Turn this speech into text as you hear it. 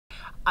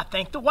I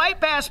think the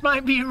white bass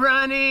might be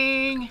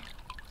running.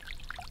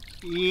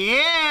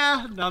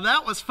 Yeah, now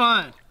that was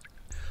fun.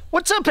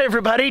 What's up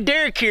everybody,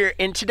 Derek here,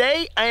 and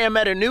today I am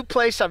at a new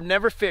place I've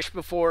never fished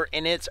before,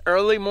 and it's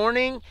early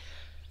morning.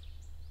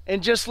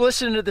 And just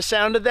listen to the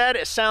sound of that.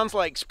 It sounds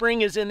like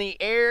spring is in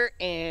the air,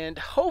 and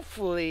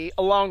hopefully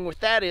along with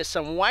that is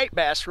some white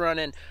bass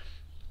running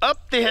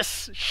up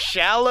this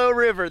shallow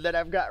river that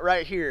I've got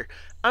right here.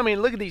 I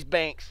mean, look at these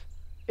banks.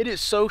 It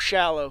is so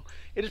shallow.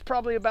 It is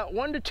probably about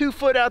 1 to 2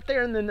 foot out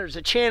there, and then there's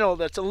a channel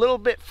that's a little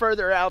bit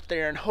further out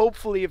there, and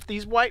hopefully if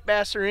these white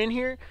bass are in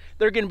here,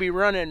 they're going to be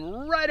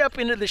running right up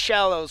into the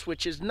shallows,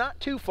 which is not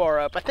too far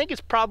up. I think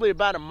it's probably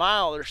about a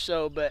mile or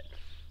so, but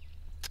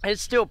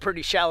it's still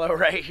pretty shallow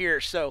right here.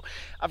 So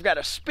I've got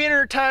a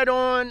spinner tied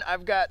on.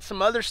 I've got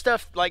some other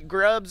stuff like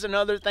grubs and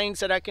other things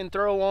that I can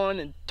throw on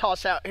and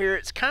toss out here.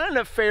 It's kind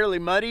of fairly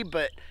muddy,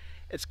 but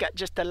it's got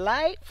just a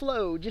light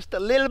flow, just a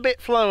little bit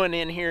flowing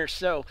in here.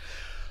 So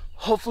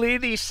hopefully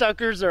these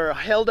suckers are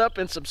held up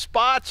in some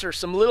spots or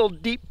some little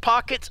deep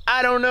pockets.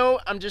 I don't know.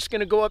 I'm just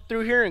gonna go up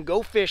through here and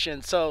go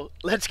fishing. So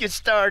let's get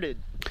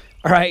started.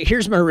 All right,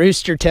 here's my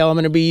rooster tail I'm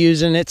gonna be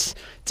using. It's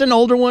an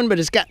older one, but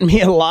it's gotten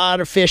me a lot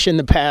of fish in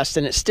the past,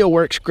 and it still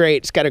works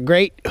great. It's got a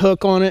great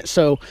hook on it,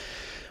 so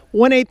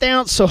 1/8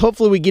 ounce, so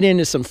hopefully we get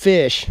into some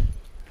fish.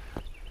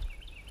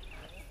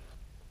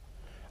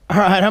 All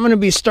right, I'm gonna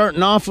be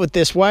starting off with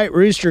this white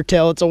rooster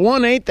tail. It's a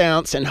 1/8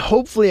 ounce, and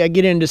hopefully I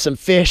get into some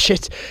fish.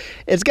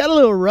 It's got a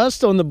little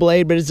rust on the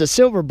blade, but it's a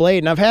silver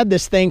blade, and I've had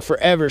this thing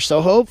forever,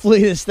 so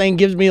hopefully this thing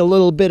gives me a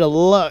little bit of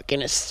luck,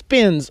 and it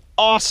spins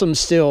awesome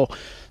still.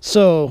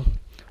 So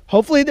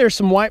hopefully there's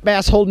some white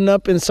bass holding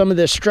up in some of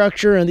this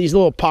structure and these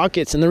little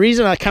pockets. And the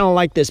reason I kind of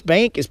like this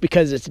bank is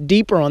because it's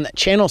deeper on that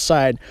channel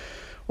side.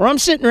 Where I'm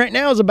sitting right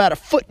now is about 1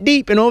 foot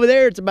deep, and over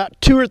there it's about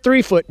 2 or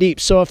 3 foot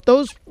deep. So if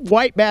those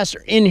white bass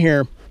are in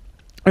here,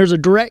 there's a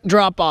direct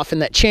drop off in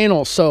that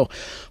channel. So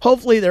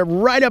hopefully they're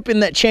right up in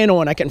that channel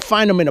and I can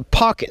find them in a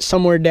pocket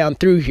somewhere down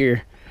through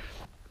here.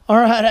 All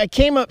right, I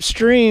came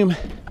upstream.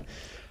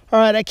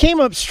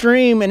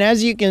 And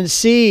as you can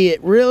see,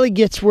 it really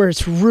gets where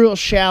it's real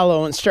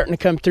shallow and starting to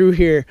come through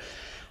here.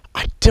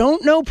 I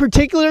don't know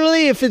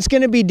particularly if it's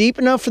going to be deep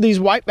enough for these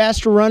white bass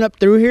to run up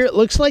through here. It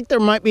looks like there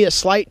might be a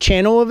slight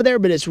channel over there,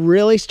 but it's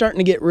really starting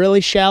to get really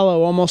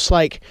shallow, almost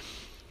like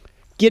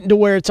getting to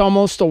where it's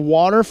almost a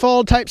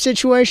waterfall type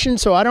situation.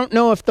 So I don't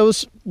know if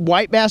those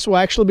white bass will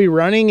actually be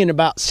running in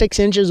about 6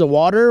 inches of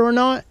water or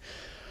not.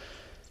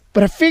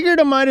 But I figured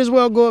I might as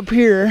well go up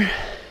here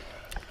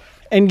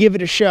and give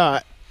it a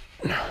shot.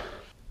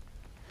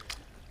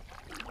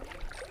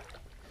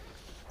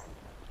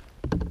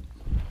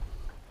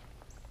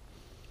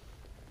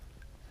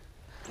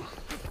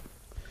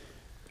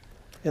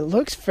 It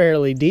looks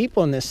fairly deep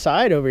on this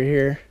side over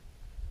here.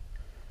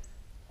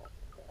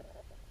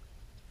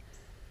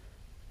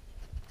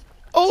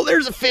 Oh,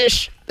 there's a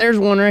fish. There's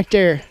one right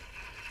there.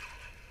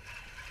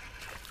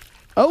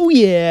 Oh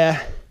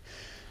yeah.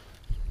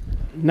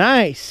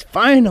 Nice.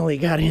 Finally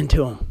got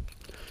into them.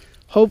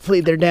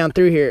 Hopefully they're down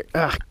through here.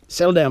 Ah,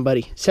 settle down,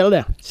 buddy. Settle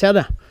down.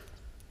 Settle down.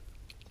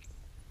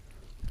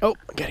 Oh,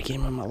 I gotta get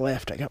him on my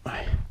left. I got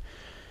my...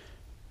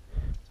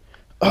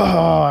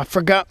 Oh, I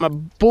forgot my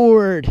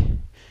board.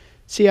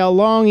 See how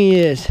long he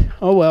is.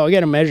 Oh, well, I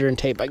got a measuring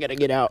tape I gotta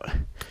get out.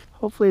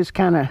 Hopefully this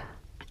kind of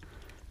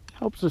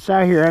helps us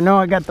out here. I know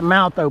I got the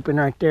mouth open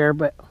right there,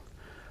 but...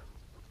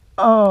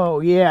 Oh,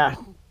 yeah.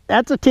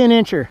 That's a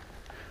 10-incher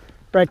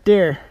right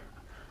there.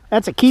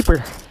 That's a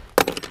keeper.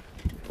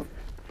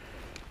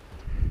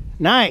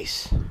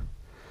 Nice.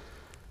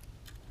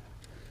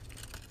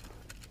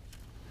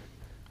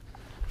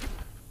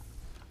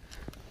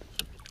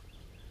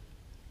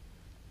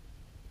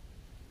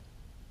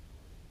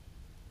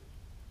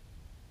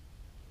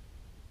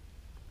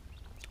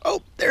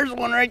 Oh, there's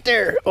one right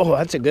there. Oh,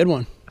 that's a good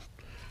one.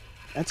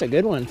 That's a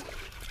good one.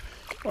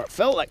 Or it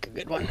felt like a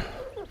good one.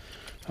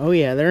 Oh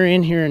yeah, they're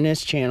in here in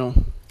this channel.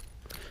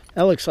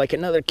 That looks like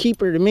another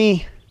keeper to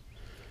me.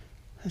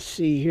 Let's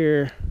see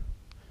here.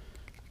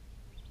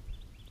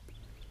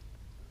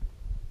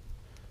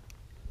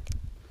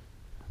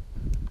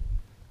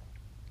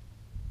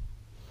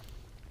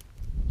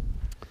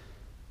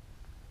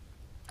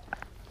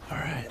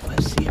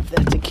 Let's see if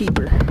that's a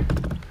keeper.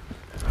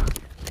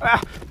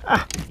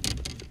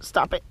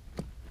 Stop it.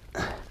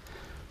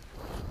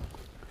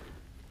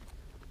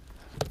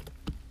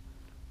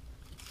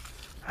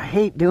 I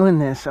hate doing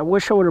this. I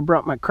wish I would have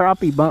brought my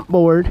crappie bump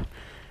board.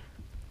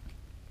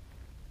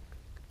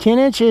 10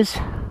 inches.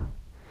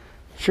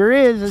 Sure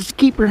is. It's a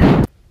keeper.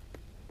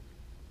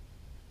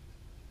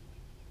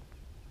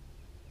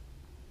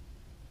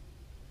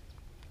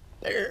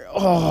 There.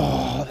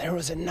 Oh, there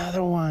was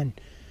another one.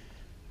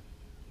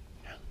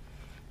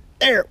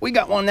 There, we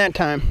got one that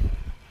time.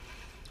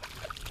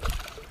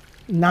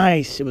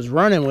 Nice, it was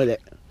running with it.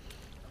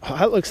 Oh,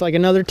 that looks like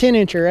another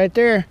 10-incher right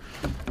there.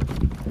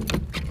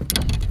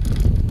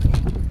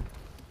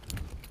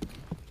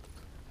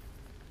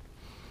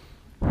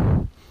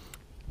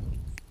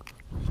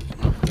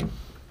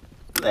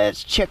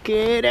 Let's check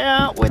it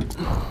out with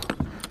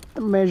the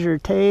Measure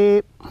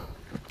tape.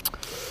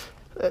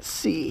 Let's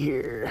see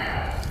here.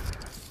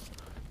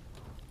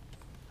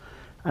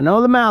 I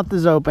know the mouth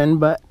is open,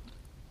 but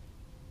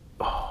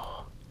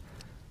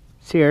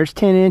see, there's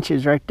 10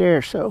 inches right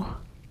there. So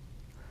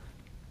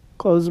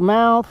close the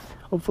mouth.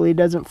 Hopefully it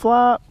doesn't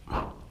flop.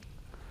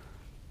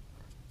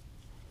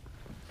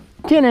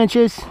 10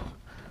 inches.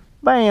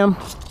 Bam.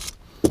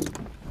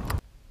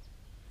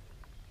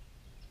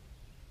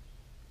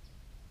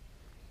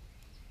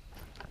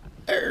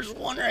 There's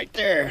one right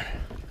there.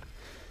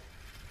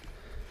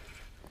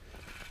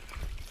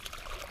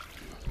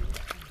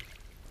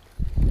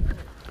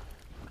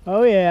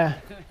 Oh yeah.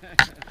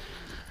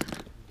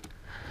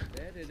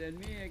 Better than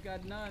me, I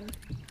got none.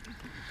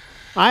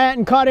 I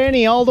hadn't caught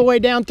any all the way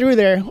down through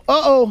there.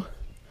 Uh-oh.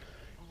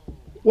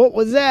 What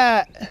was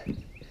that?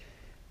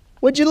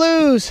 What'd you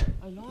lose?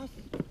 I lost.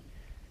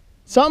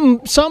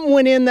 Something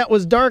went in that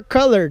was dark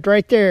colored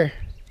right there.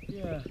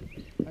 Yeah,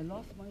 I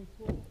lost my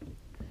phone.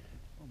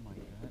 Oh my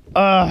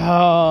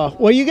God.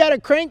 Well, you got a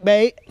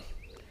crankbait.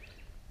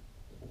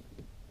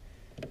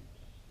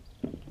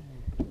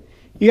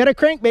 You got a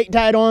crankbait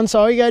tied on, so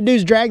all you gotta do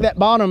is drag that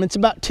bottom. It's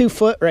about 2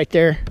 foot right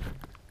there.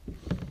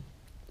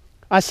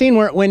 I seen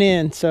where it went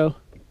in, so.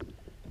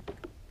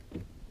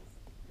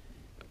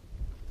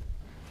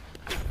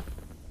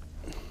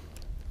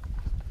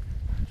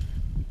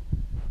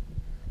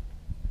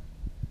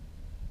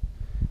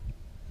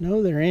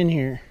 No, they're in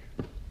here.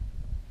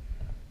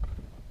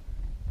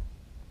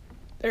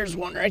 There's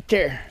one right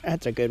there.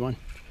 That's a good one.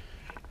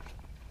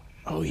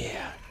 Oh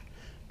yeah.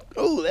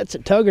 Oh, that's a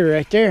tugger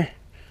right there.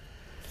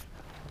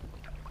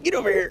 Get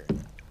over here.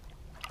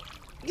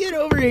 Get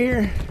over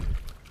here.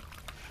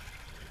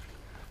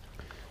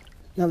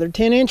 Another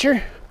 10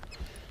 incher.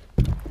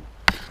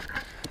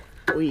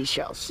 We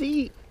shall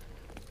see.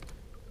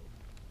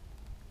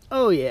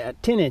 Oh yeah,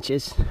 10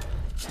 inches.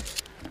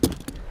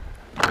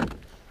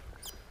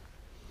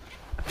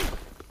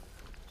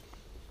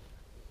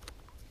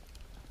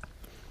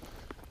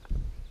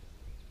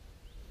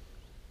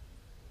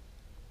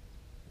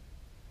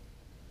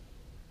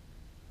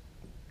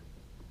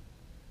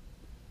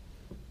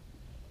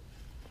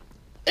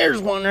 There's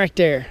one right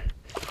there.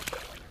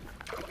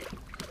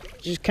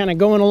 Just kind of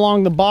going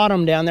along the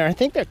bottom down there. I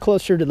think they're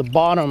closer to the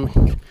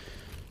bottom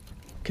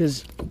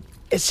because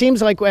it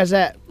seems like as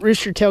that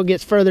rooster tail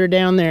gets further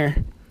down there,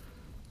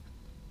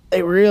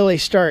 they really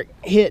start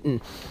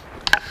hitting.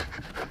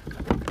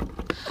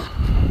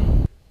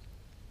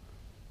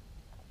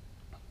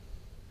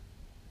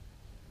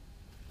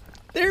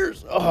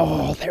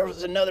 There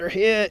was another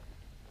hit.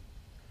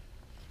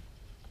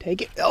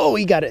 Take it. Oh,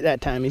 he got it that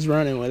time. He's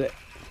running with it.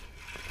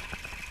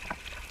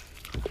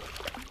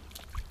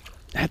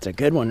 That's a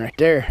good one right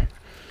there.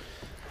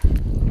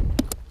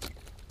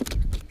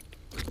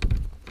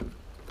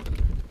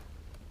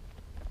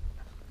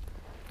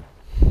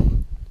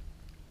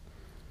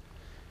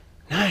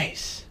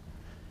 Nice.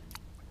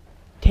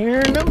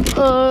 Tearing them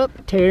up,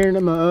 tearing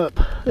them up.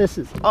 This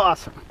is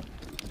awesome.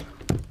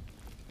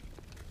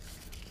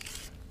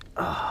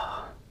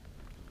 Oh,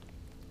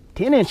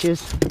 10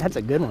 inches. That's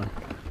a good one.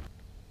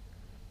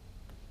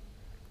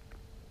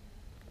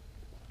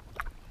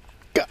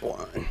 Got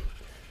one.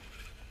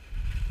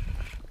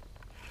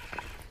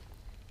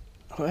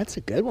 Oh, that's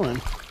a good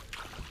one.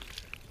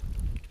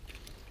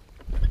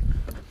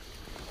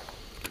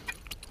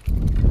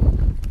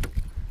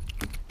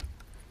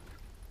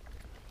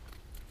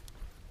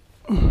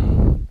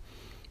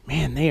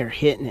 Man, they are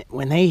hitting it.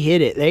 When they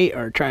hit it, they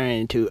are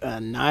trying to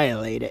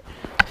annihilate it.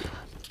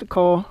 What's the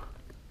call?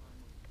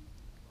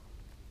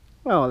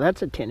 Oh,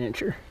 that's a 10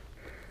 incher.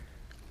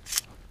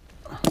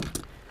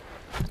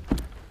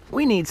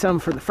 We need some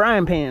for the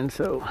frying pan,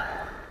 so.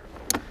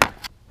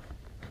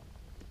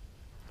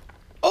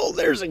 Oh,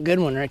 there's a good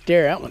one right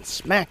there. That one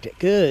smacked it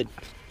good.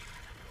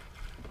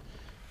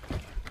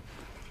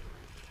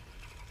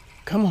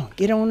 Come on,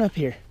 get on up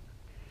here.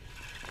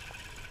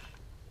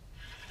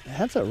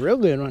 That's a real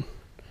good one.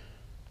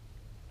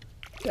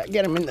 Gotta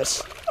get him in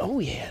this. Oh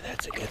yeah,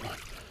 that's a good one.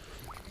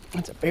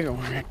 That's a bigger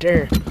one right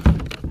there.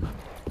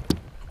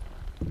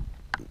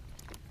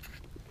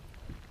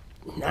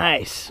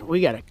 Nice.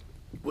 We got a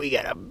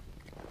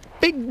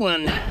big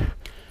one.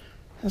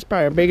 That's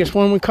probably our biggest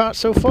one we caught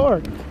so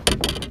far.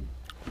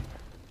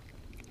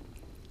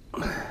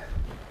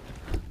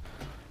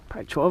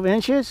 Probably 12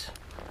 inches.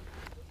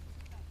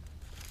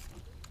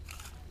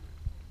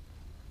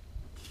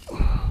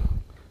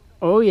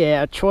 Oh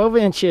yeah, 12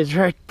 inches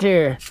right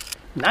there.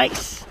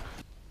 Nice.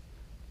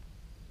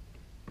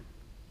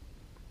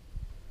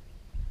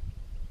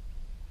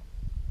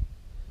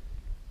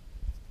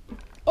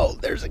 Oh,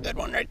 there's a good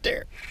one right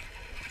there.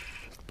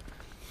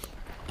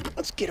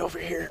 Let's get over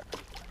here.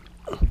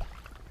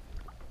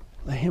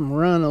 Let him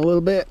run a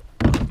little bit.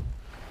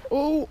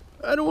 Oh,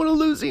 I don't want to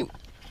lose him.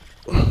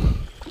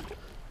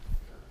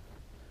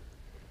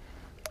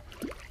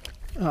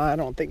 Oh, I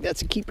don't think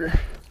that's a keeper.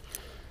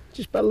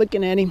 Just by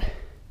looking at him.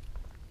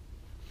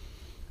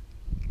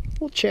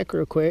 We'll check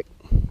real quick.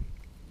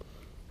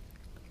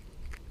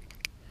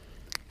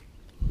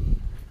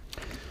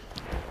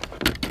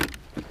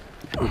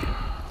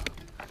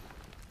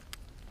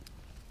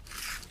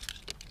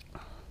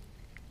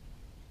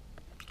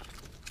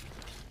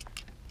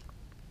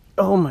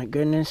 Oh my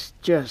goodness,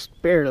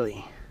 just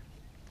barely.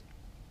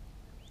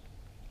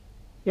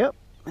 Yep,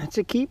 that's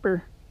a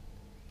keeper.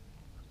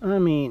 I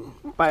mean,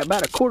 by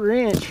about a 1/4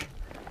 inch.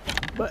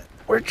 But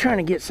we're trying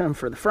to get some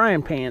for the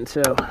frying pan,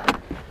 so.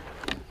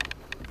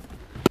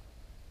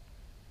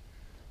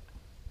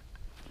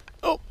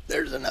 Oh,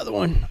 there's another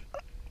one.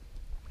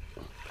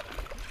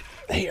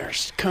 They are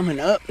coming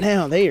up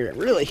now. They are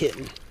really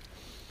hitting.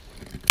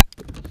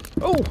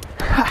 Oh,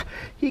 ha,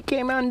 he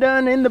came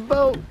undone in the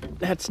boat.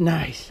 That's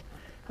nice.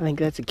 I think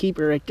that's a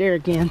keeper right there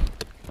again.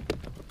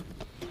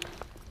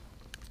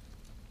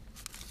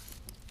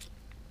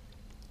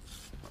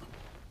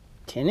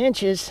 "10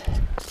 inches.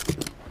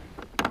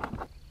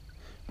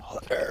 Oh,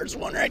 there's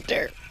one right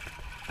there.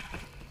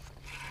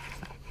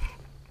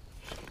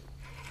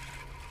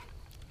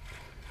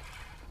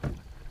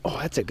 Oh,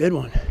 that's a good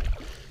one.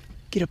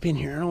 Get up in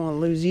here. I don't want to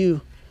lose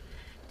you.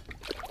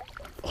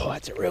 Oh,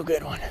 that's a real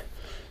good one. Is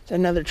that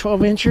another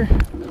 12-incher?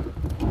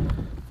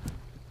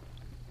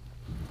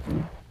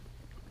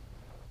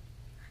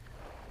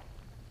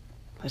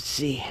 Let's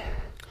see.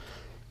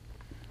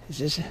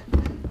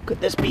 Could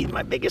this be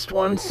my biggest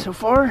one so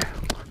far?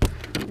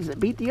 Does it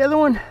beat the other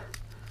one?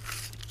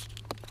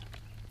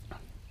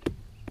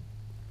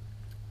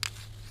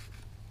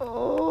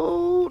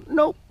 Oh,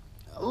 nope.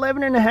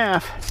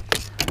 11.5.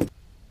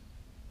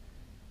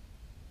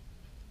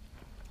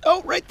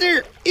 Oh, right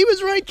there. He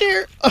was right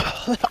there.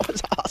 Oh, that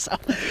was awesome.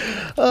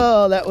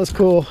 Oh, that was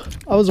cool.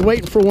 I was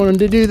waiting for one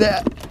to do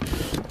that.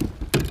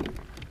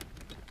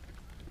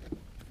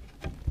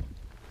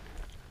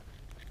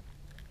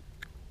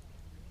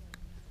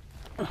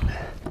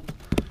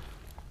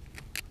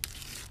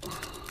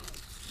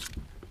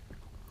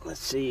 Let's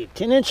see,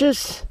 10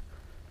 inches.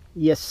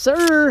 Yes,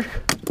 sir.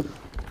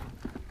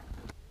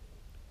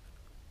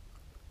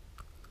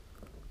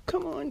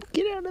 Come on,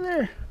 get out of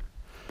there.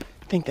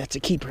 I think that's a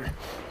keeper.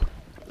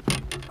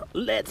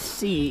 Let's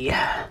see.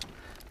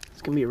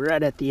 It's gonna be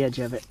right at the edge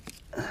of it.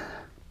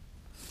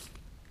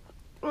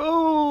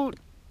 Oh,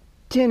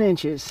 10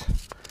 inches.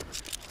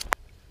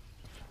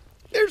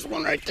 There's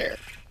one right there.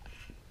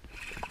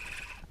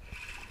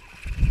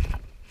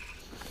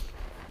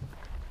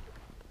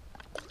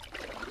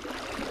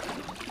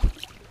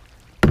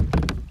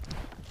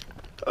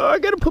 Oh, I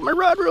gotta put my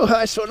rod real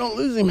high so I don't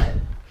lose him.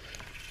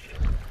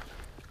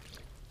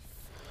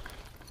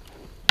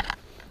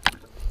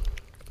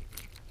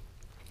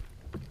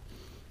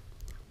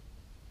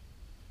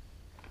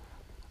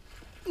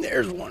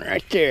 There's one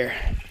right there.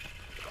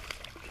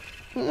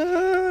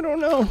 I don't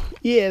know.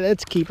 Yeah,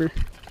 that's a keeper.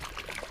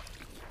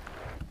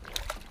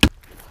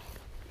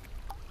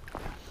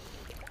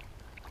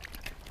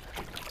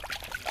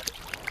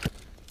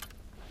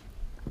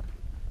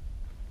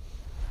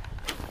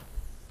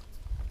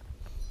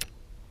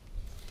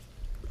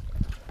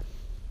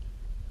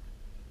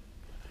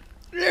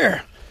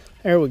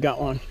 There we got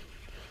one.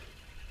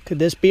 Could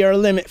this be our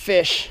limit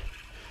fish?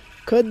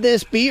 Could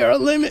this be our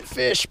limit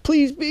fish?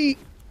 Please be.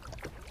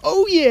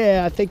 Oh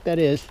yeah, I think that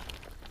is.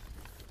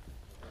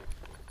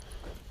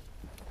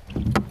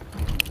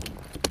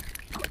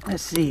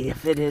 Let's see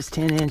if it is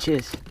 10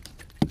 inches.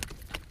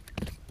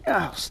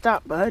 Oh,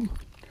 stop, bud.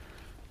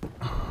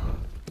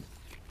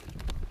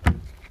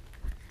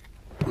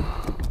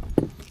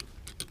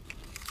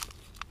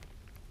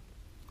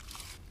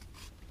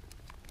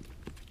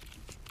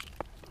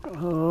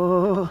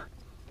 Oh.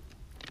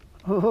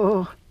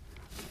 Oh.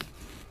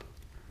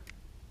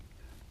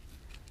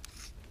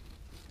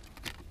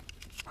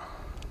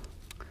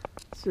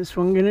 Is this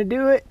one gonna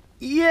do it?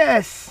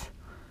 Yes!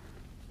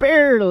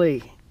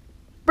 Barely.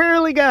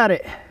 Barely got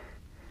it.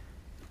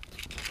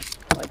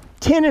 Like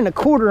 10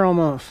 1/4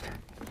 almost.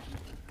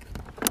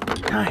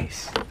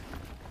 Nice.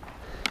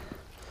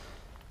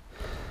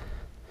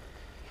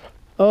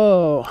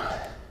 Oh.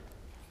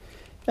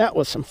 That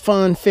was some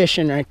fun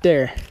fishing right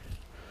there.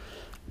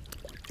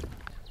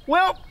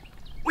 Well,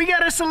 we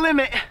got us a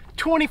limit,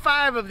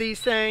 25 of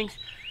these things,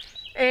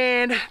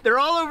 and they're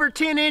all over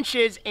 10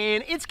 inches,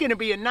 and it's gonna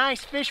be a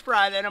nice fish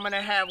fry that I'm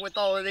gonna have with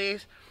all of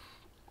these.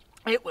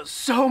 It was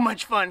so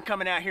much fun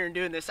coming out here and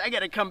doing this. I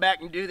gotta come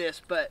back and do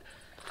this, but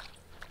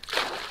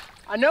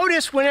I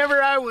noticed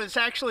whenever I was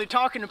actually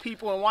talking to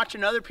people and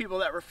watching other people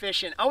that were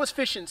fishing, I was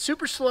fishing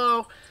super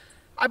slow.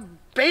 I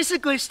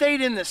basically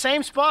stayed in the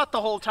same spot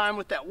the whole time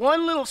with that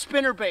one little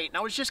spinner bait, and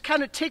I was just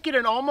kind of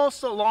ticketing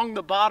almost along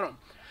the bottom.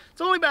 It's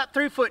only about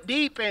 3 foot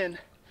deep, and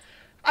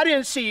I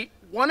didn't see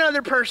one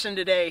other person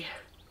today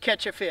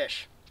catch a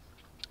fish.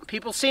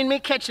 People seen me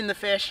catching the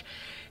fish,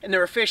 and they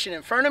were fishing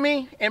in front of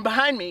me and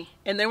behind me,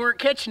 and they weren't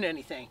catching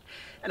anything.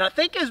 And I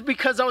think it's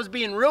because I was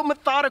being real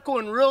methodical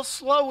and real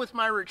slow with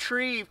my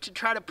retrieve to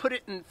try to put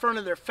it in front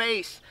of their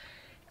face.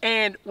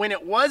 And when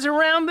it was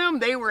around them,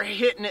 they were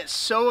hitting it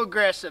so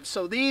aggressive.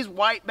 So these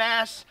white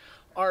bass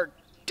are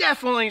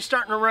definitely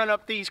starting to run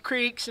up these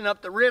creeks and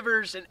up the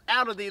rivers and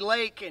out of the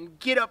lake and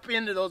get up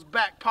into those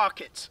back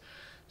pockets.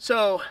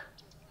 So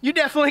You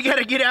definitely got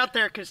to get out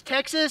there because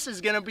Texas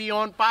is going to be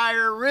on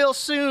fire real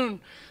soon,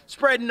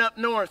 spreading up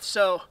north.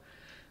 So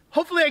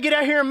hopefully I get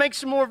out here and make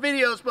some more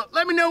videos, but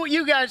let me know what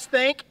you guys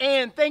think.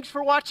 And thanks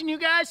for watching, you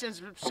guys, and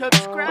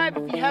subscribe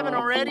if you haven't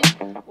already.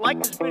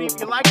 Like this video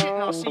if you liked it,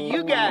 and I'll see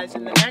you guys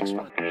in the next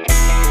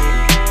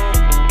one.